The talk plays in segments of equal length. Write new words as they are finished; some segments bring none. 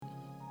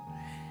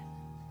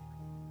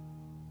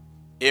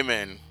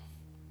Amen.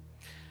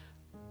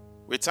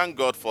 We thank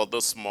God for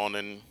this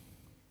morning.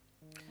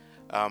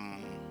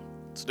 Um,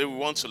 Today we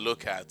want to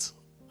look at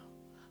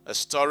a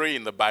story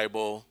in the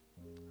Bible.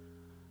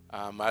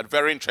 A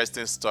very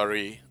interesting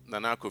story.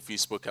 Nana Kofi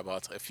spoke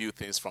about a few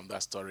things from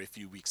that story a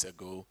few weeks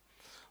ago.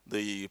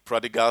 The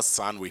prodigal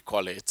son, we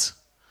call it.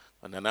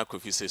 And Nana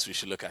Kofi says we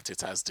should look at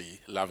it as the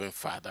loving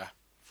father.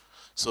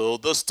 So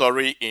this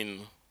story in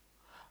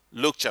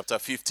Luke chapter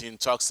 15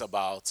 talks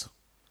about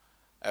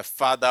a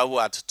father who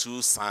had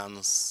two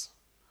sons.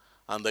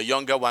 And the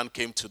younger one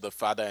came to the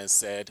father and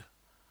said,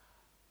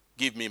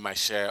 "Give me my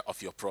share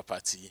of your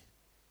property."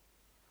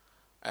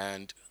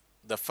 And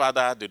the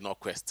father did not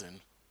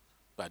question,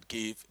 but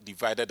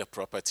divided the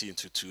property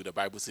into two. The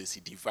Bible says he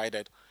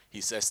divided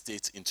his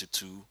estate into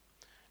two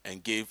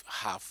and gave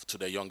half to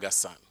the younger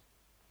son.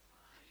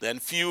 Then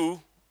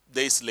few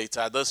days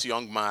later, this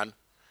young man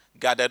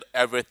gathered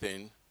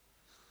everything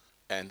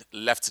and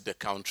left the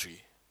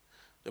country.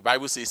 The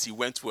Bible says he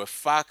went to a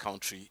far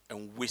country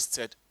and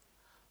wasted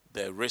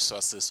the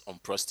resources on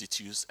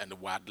prostitutes and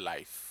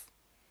wildlife.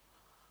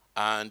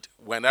 And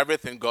when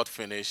everything got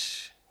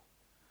finished,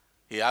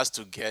 he has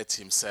to get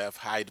himself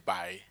hired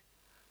by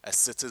a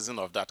citizen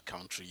of that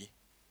country.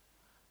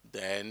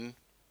 Then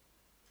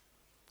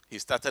he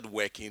started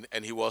working,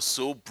 and he was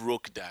so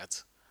broke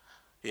that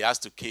he has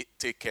to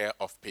take care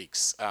of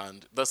pigs.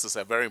 And this is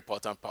a very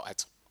important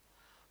part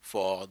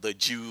for the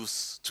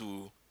Jews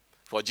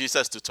for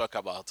Jesus to talk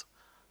about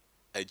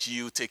a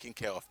Jew taking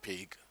care of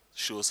pig.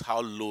 Shows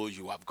how low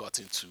you have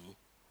gotten to.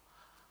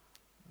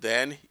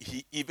 Then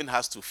he even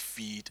has to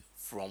feed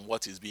from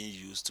what is being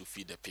used to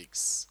feed the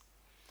pigs.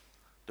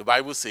 The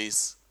Bible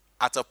says,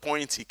 at a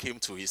point he came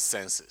to his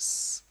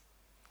senses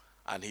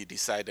and he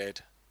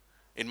decided,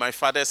 in my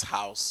father's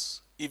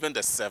house, even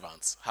the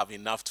servants have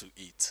enough to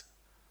eat.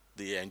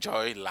 They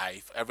enjoy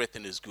life.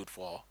 Everything is good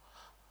for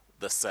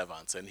the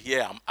servants. And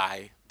here am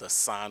I, the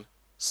son,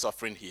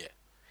 suffering here.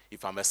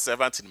 If I'm a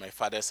servant in my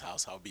father's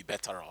house, I'll be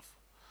better off.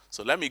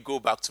 So let me go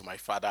back to my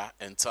father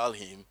and tell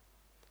him,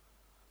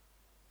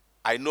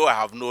 I know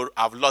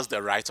I've lost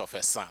the right of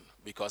a son,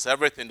 because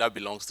everything that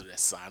belongs to the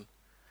son,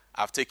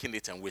 I've taken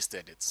it and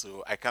wasted it.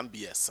 So I can't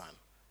be a son.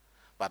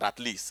 But at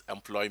least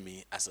employ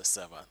me as a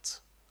servant.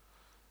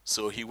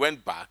 So he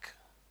went back,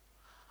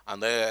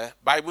 and the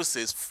Bible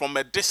says from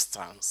a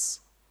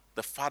distance,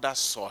 the father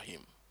saw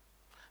him.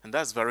 And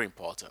that's very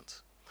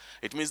important.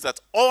 It means that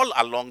all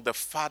along the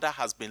father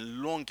has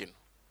been longing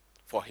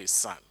for his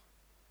son.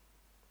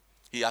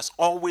 He has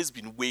always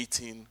been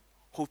waiting,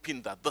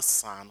 hoping that the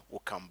son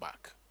will come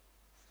back.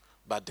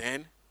 But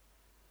then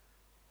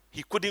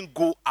he couldn't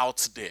go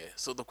out there.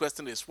 So the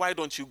question is, why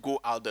don't you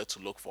go out there to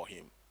look for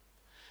him?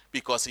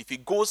 Because if he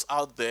goes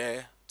out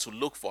there to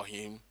look for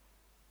him,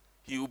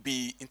 he will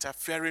be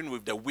interfering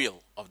with the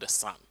will of the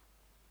son.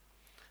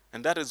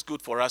 And that is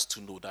good for us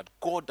to know that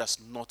God does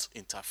not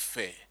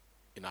interfere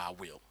in our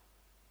will.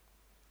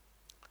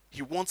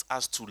 He wants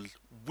us to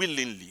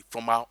willingly,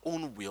 from our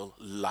own will,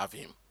 love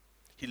him.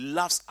 He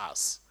loves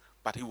us,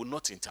 but he will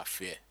not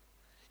interfere.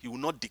 He will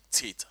not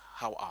dictate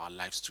how our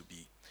lives to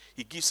be.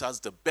 He gives us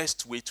the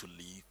best way to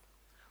live.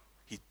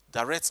 He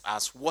directs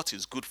us what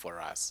is good for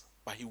us,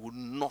 but he will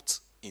not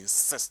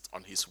insist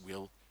on his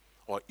will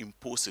or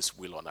impose his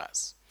will on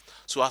us.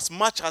 So as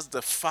much as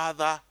the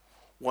father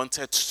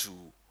wanted to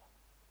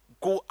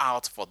go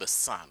out for the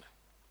son,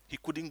 he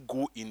couldn't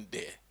go in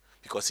there.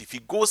 Because if he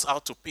goes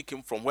out to pick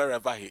him from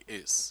wherever he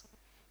is,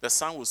 the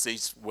son will say,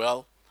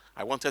 well,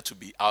 I wanted to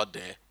be out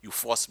there, you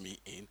forced me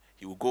in.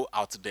 He will go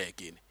out there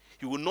again.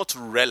 He will not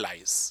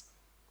realize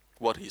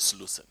what he's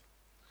losing.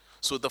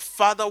 So the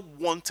father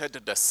wanted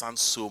the son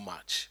so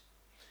much.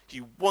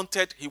 He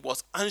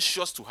was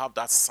anxious to have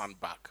that son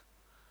back.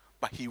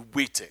 But he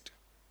waited.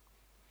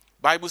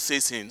 Bible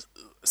says in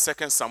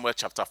 2 Samuel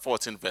chapter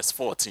 14, verse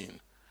 14,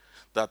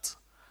 that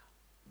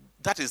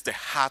is the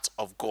heart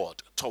of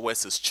God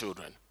towards his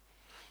children.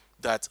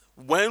 That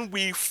when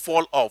we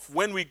fall off,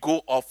 when we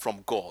go off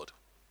from God,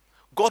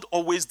 God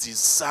always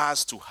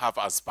desires to have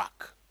us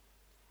back.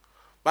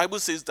 Bible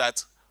says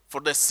that for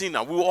the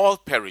sinner, we will all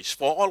perish.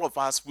 For all of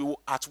us, we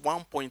will at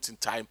one point in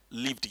time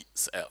leave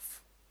this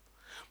earth.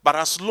 But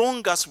as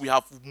long as we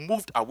have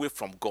moved away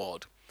from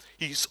God,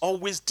 he is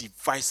always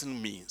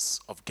devising means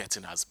of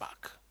getting us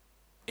back.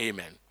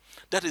 Amen.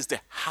 That is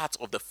the heart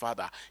of the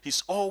Father.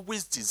 He's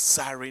always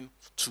desiring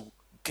to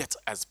get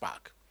us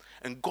back.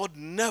 And God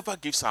never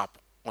gives up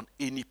on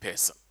any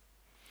person.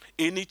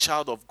 Any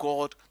child of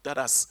God that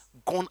has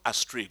gone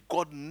astray,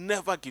 God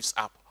never gives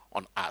up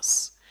on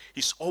us.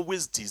 He's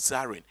always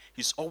desiring,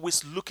 he's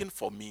always looking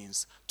for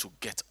means to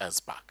get us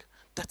back.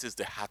 That is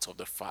the heart of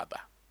the Father.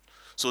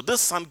 So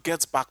this son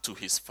gets back to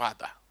his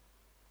father.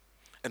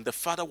 And the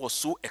father was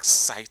so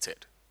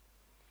excited.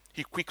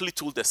 He quickly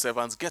told the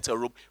servants, get a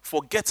robe,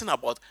 forgetting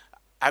about,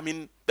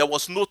 there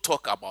was no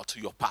talk about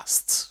your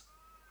past.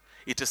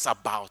 It is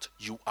about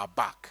you are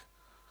back.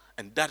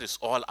 And that is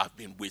all I've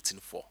been waiting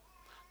for,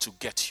 to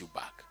get you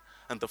back.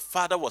 And the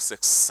father was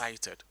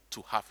excited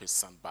to have his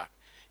son back.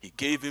 He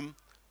gave him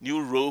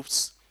new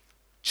robes,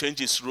 changed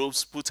his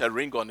robes, put a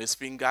ring on his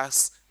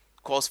fingers,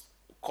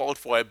 called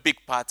for a big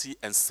party,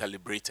 and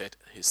celebrated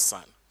his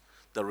son,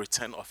 the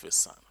return of his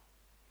son.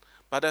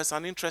 But there's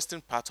an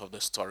interesting part of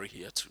the story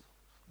here too,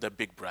 the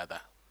big brother.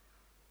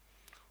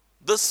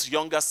 This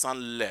younger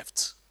son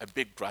left a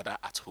big brother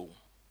at home.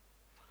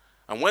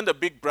 And when the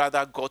big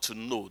brother got to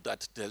know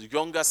that the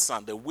younger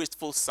son, the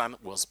wasteful son,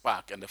 was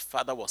back and the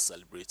father was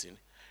celebrating,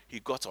 he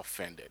got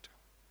offended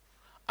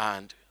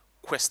and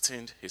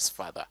questioned his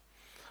father.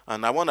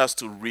 And I want us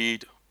to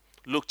read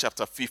Luke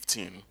chapter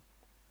 15.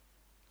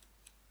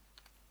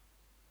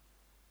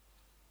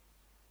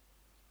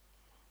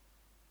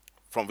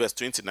 From verse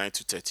 29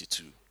 to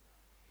 32.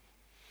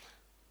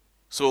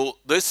 So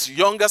this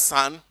younger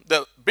son,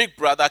 the big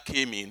brother,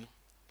 came in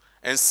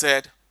and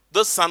said,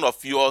 this son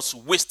of yours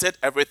wasted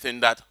everything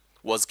that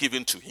was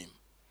given to him.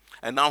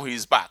 And now he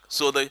is back.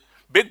 So the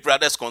big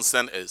brother's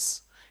concern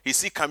is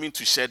he coming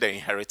to share the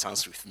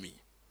inheritance with me?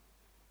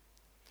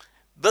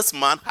 This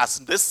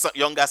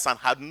younger son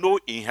had no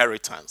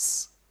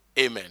inheritance.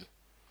 Amen.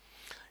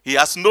 He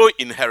has no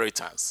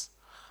inheritance.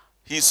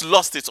 He's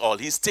lost it all.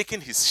 He's taken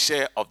his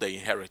share of the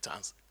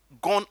inheritance,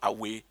 gone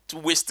away to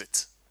waste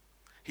it.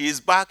 He is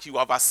back. You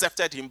have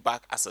accepted him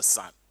back as a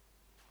son.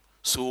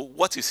 So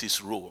what is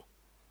his role?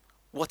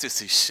 What is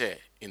his share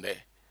in the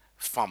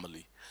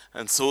family?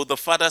 And so the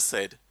father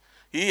said,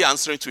 he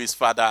answering to his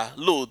father,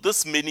 lo,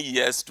 this many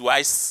years do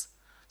I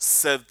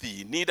serve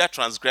thee, neither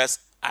transgress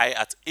I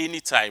at any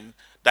time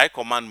thy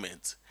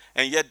commandment.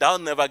 And yet thou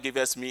never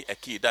gavest me a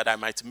key that I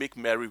might make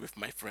merry with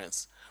my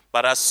friends.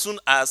 But as soon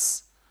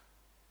as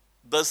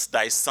this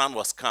thy son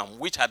was come,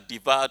 which had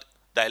devoured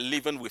thy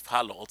living with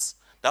harlots,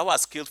 thou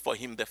hast killed for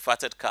him the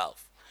fatted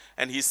calf.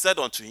 And he said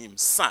unto him,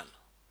 son,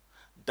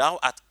 thou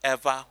art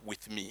ever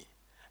with me,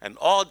 and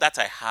all that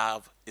I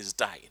have is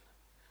thine.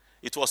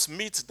 It was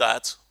meet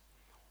that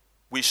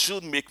we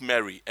should make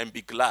merry and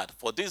be glad,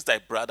 for this thy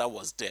brother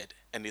was dead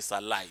and is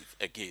alive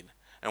again,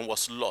 and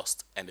was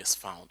lost and is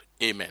found.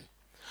 Amen.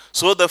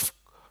 So the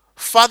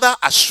father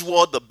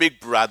assured the big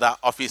brother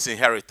of his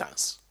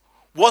inheritance.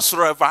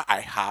 Whatsoever I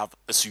have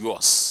is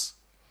yours.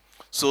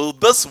 So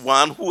this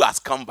one who has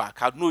come back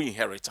had no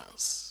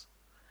inheritance.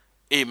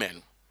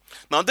 Amen.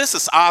 Now this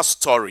is our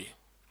story.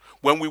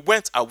 When we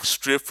went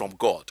astray from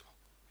God,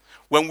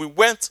 when we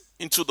went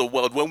into the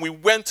world, when we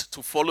went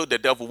to follow the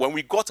devil, when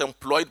we got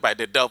employed by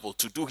the devil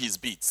to do his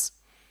bids,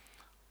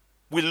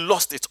 we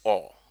lost it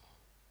all.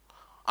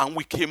 And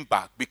we came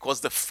back because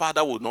the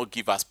Father would not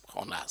give us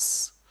on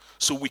us.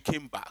 So we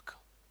came back.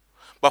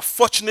 But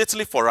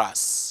fortunately for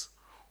us,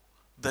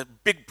 the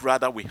big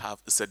brother we have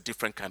is a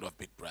different kind of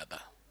big brother.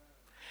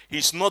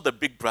 He's not the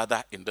big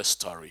brother in the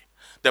story.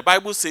 The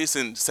Bible says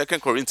in 2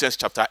 Corinthians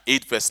chapter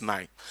 8, verse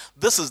 9,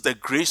 this is the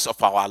grace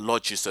of our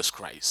Lord Jesus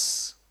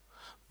Christ.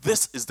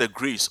 This is the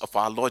grace of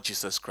our Lord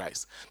Jesus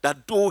Christ,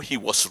 that though he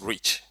was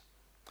rich,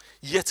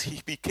 yet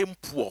he became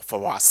poor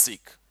for our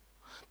sake,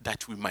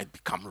 that we might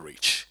become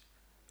rich.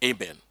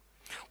 Amen.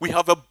 We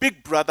have a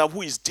big brother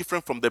who is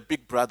different from the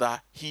big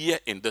brother here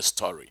in this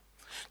story.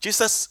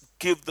 Jesus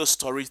gave the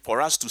story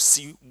for us to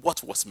see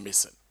what was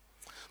missing.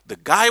 The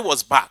guy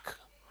was back,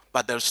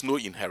 but there's no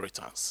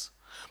inheritance.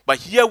 But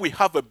here we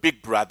have a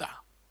big brother.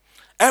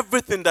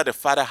 Everything that the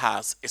father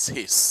has is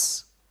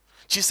his.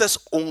 Jesus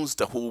owns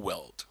the whole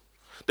world.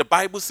 The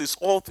Bible says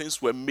all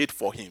things were made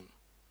for him.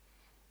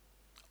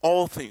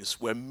 All things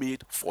were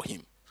made for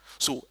him.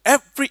 So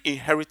every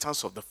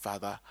inheritance of the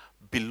Father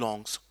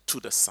belongs to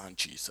the Son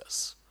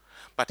Jesus.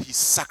 But he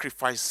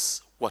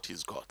sacrificed what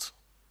he's got.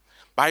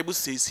 Bible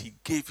says he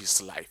gave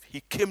his life.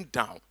 He came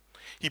down.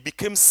 He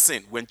became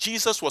sin. When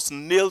Jesus was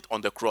nailed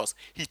on the cross,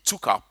 he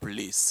took our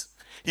place.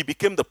 He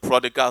became the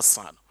prodigal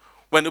son.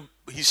 When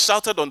he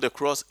shouted on the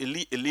cross,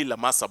 Eli, Eli,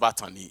 lama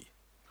sabachthani.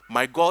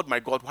 My God, why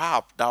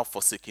have thou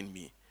forsaken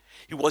me?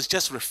 He was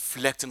just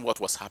reflecting what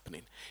was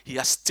happening. He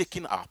has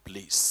taken our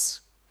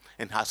place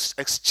and has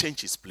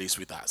exchanged his place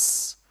with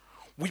us.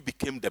 We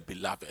became the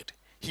beloved.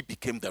 He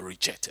became the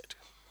rejected.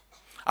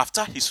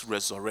 After his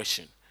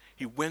resurrection,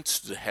 he went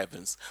to the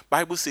heavens.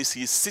 Bible says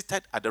he is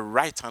seated at the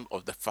right hand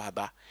of the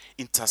Father,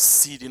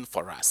 interceding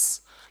for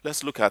us.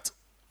 Let's look at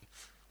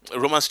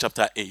Romans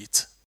chapter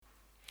 8.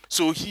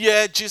 So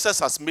here Jesus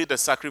has made the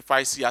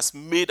sacrifice. He has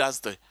made us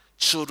the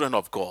children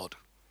of God.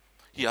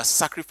 He has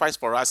sacrificed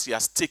for us. He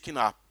has taken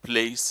our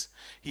place.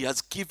 He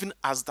has given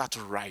us that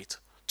right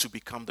to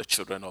become the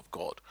children of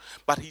God.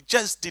 But he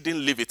just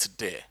didn't leave it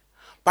there.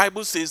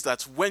 Bible says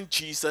that when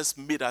Jesus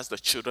made us the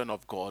children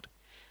of God,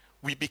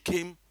 we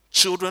became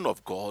children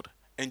of God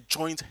and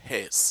joint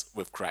heirs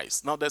with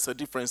Christ. Now there's a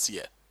difference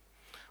here.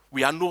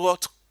 We are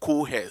not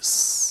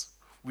co-heirs.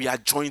 We are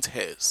joint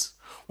heirs,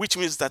 which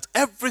means that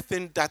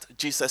everything that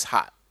Jesus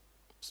had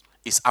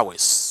is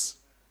ours.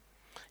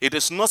 It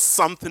is not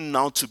something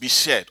now to be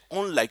shared,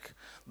 unlike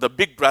the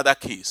big brother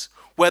case,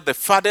 where the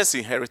father's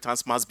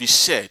inheritance must be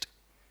shared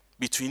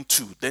between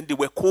two. Then they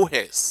were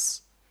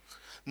co-heirs.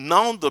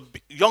 Now the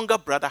younger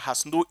brother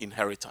has no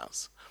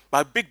inheritance,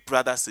 but big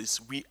brother says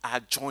we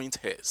are joint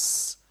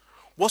heirs.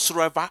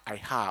 Whatsoever I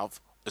have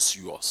is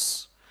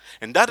yours.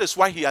 And that is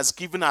why he has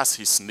given us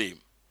his name.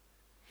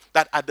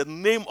 That at the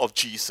name of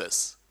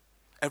Jesus,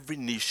 every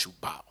knee should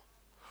bow.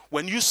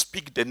 When you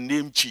speak the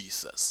name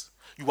Jesus,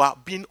 you are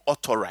being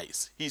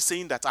authorized. He's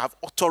saying that I have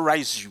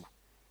authorized you.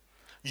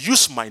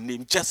 Use my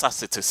name just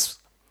as it is.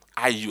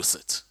 I use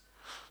it.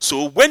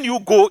 So when you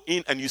go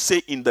in and you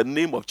say in the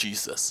name of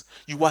Jesus,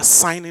 you are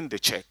signing the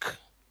check.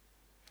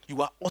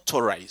 You are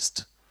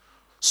authorized.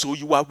 So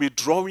you are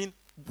withdrawing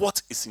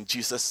what is in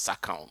Jesus'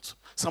 account.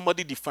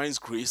 Somebody defines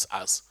grace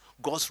as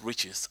God's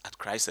riches at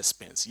Christ's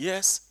expense.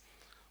 Yes,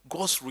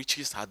 God's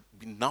riches had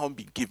now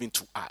been given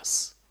to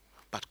us,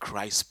 but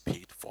Christ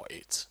paid for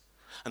it.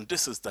 And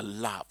this is the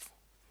love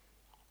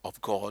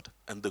of God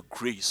and the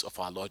grace of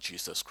our Lord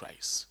Jesus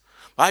Christ.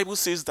 Bible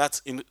says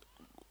that in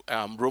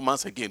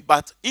Romans again,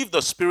 but if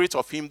the spirit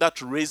of him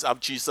that raised up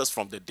Jesus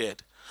from the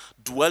dead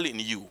dwell in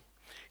you,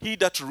 he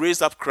that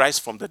raised up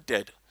Christ from the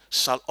dead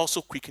shall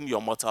also quicken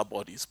your mortal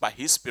bodies by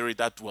his spirit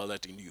that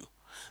dwelleth in you.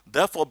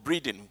 Therefore,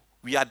 brethren,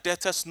 we are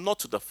debtors not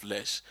to the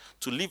flesh,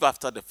 to live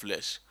after the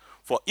flesh.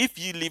 For if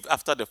ye live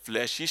after the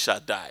flesh, ye shall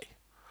die.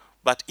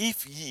 But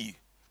if ye,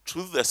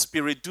 through the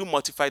Spirit, do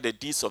mortify the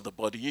deeds of the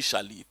body, ye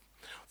shall live.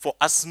 For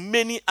as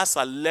many as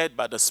are led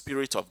by the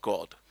Spirit of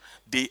God,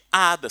 they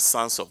are the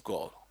sons of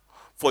God.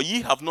 For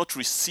ye have not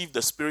received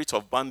the spirit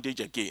of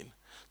bondage again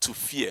to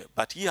fear,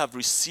 but ye have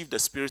received the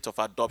spirit of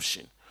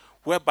adoption,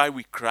 whereby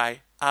we cry,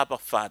 Abba,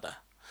 Father.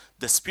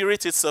 The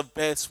Spirit itself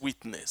bears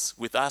witness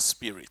with our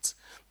spirit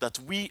that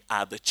we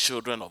are the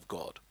children of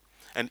God.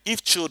 And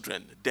if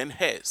children, then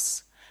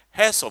heirs,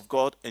 heirs of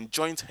God and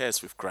joint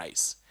heirs with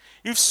Christ.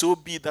 If so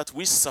be that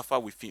we suffer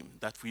with him,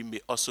 that we may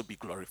also be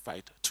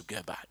glorified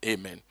together.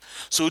 Amen.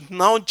 So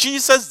now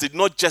Jesus did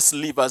not just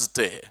leave us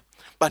there,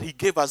 but he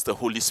gave us the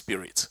Holy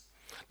Spirit.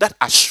 That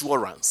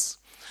assurance.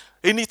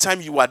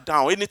 Anytime you are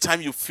down,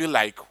 anytime you feel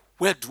like,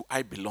 where do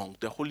I belong?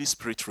 The Holy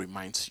Spirit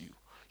reminds you,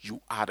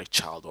 you are a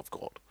child of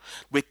God.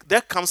 But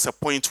there comes a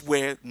point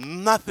where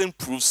nothing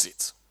proves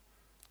it.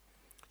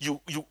 You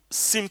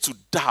seem to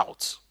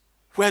doubt,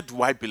 where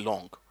do I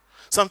belong?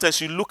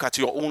 Sometimes you look at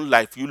your own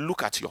life, you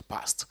look at your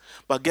past.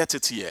 But get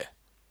it here.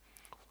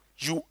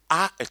 You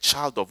are a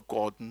child of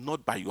God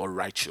not by your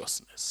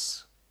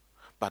righteousness,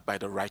 but by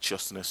the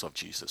righteousness of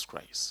Jesus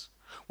Christ.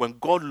 When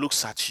God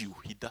looks at you,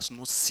 he does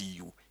not see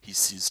you, he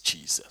sees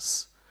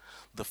Jesus.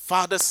 The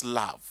Father's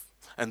love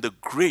and the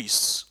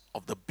grace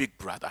of the big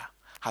brother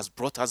has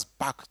brought us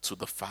back to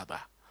the Father.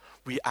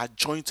 We are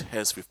joint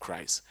heirs with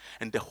Christ,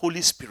 and the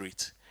Holy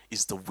Spirit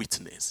is the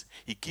witness.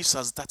 He gives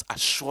us that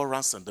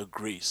assurance and the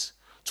grace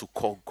to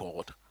call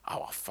God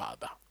our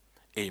Father.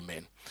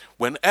 Amen.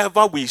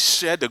 Whenever we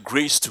share the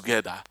grace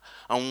together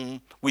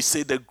and we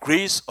say the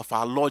grace of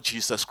our Lord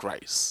Jesus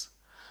Christ,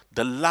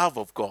 the love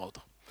of God,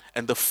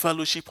 and the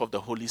fellowship of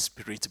the Holy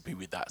Spirit be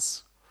with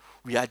us,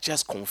 we are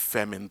just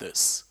confirming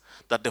this,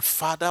 that the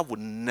Father will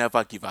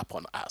never give up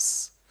on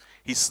us.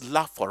 His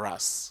love for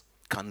us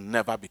can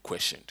never be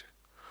questioned.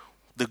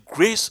 The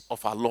grace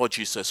of our Lord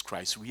Jesus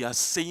Christ, we are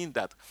saying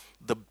that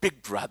the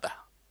big brother,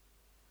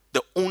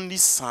 the only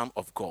Son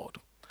of God,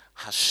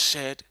 has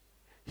shared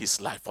his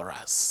life for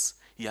us.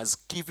 He has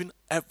given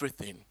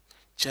everything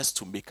just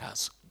to make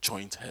us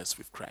joint heirs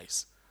with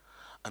Christ.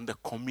 And the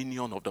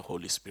communion of the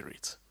Holy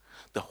Spirit.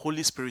 The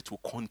Holy Spirit will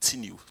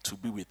continue to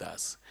be with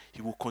us.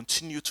 He will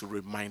continue to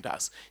remind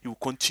us. He will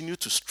continue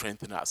to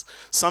strengthen us.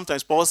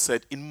 Sometimes Paul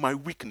said, in my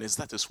weakness,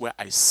 that is where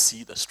I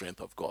see the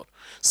strength of God.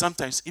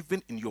 Sometimes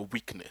even in your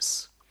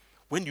weakness,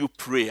 when you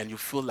pray and you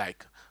feel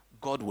like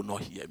God will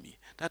not hear me,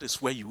 that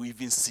is where you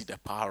even see the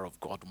power of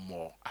God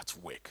more at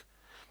work.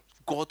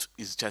 God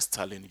is just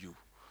telling you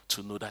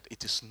to know that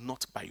it is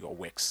not by your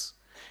works.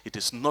 It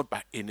is not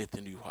by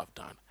anything you have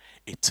done.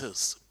 It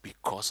is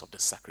because of the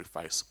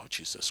sacrifice of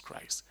Jesus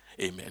Christ.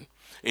 Amen.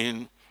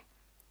 In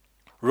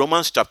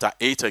Romans chapter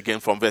 8, again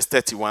from verse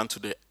 31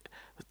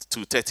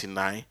 to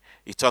 39,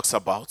 it talks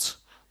about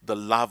the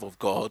love of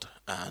God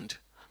and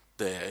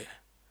the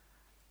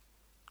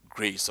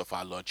grace of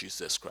our Lord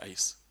Jesus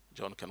Christ.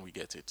 John, can we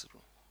get it?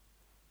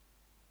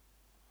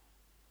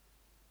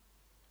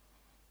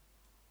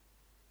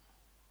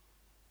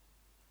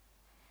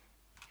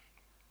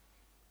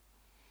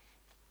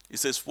 It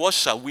says, what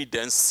shall we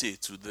then say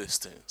to these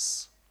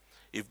things?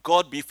 If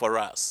God be for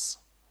us,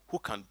 who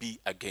can be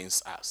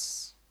against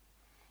us?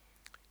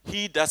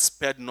 He that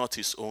spared not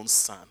his own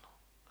son,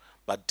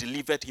 but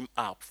delivered him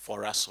up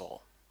for us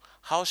all,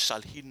 how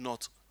shall he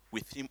not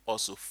with him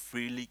also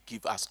freely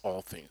give us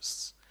all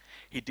things?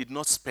 He did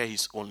not spare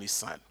his only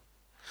son.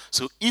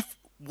 So if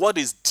what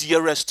is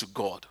dearest to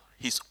God,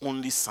 his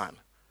only son,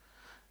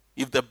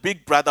 if the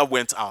big brother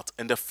went out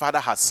and the father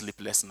had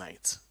sleepless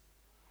nights,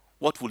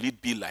 what will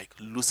it be like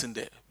losing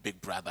the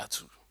big brother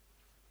too?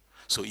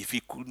 So if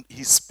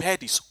he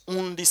spared his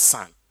only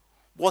son,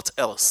 what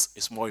else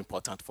is more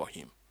important for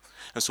him?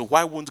 And so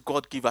why won't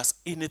God give us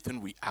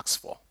anything we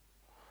ask for?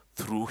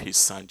 Through his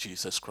son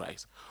Jesus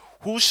Christ.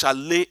 Who shall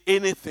lay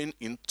anything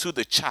into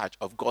the charge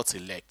of God's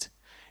elect?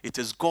 It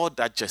is God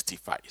that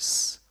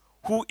justifies.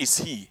 Who is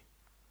he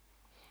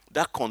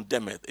that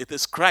condemneth? It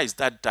is Christ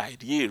that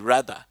died, yea,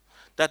 rather,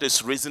 that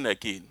is risen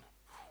again,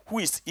 who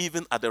is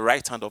even at the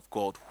right hand of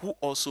God, who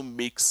also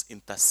makes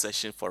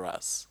intercession for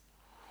us.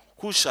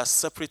 Who shall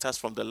separate us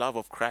from the love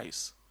of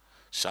Christ?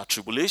 Shall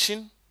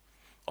tribulation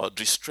or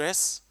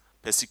distress,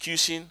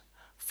 persecution,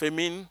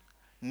 famine,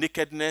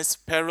 nakedness,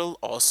 peril,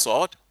 or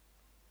sword?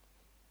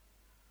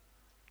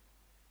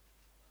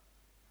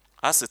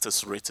 As it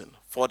is written,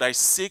 for thy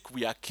sake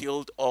we are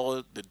killed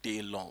all the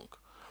day long.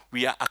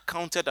 We are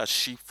accounted as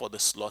sheep for the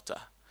slaughter.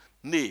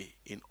 Nay,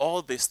 in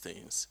all these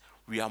things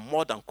we are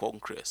more than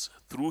conquerors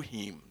through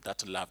him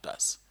that loved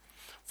us.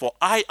 For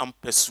I am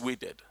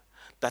persuaded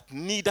that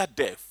neither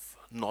death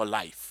nor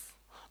life,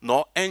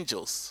 nor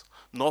angels,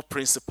 nor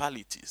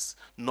principalities,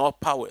 nor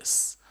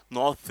powers,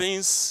 nor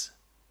things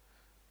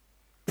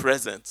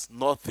present,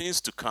 nor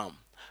things to come,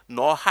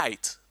 nor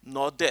height,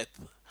 nor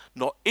depth,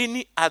 nor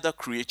any other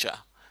creature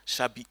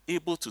shall be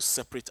able to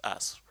separate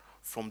us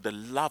from the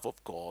love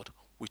of God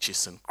which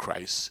is in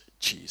Christ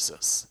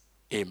Jesus.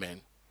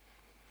 Amen.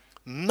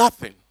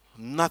 Nothing,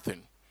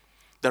 nothing.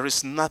 There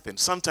is nothing.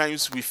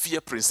 Sometimes we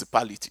fear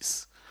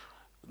principalities.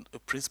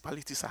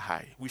 Principalities are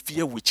high. We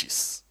fear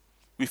witches.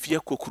 We fear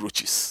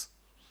cockroaches.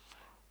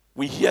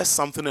 We hear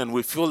something and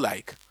we feel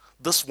like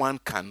this one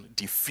can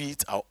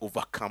defeat or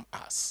overcome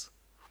us.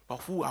 But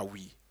who are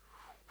we?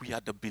 We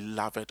are the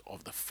beloved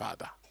of the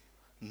Father.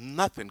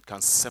 Nothing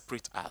can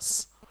separate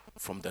us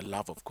from the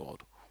love of God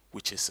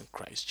which is in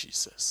Christ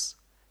Jesus.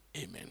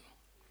 Amen.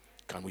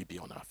 Can we be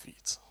on our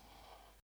feet?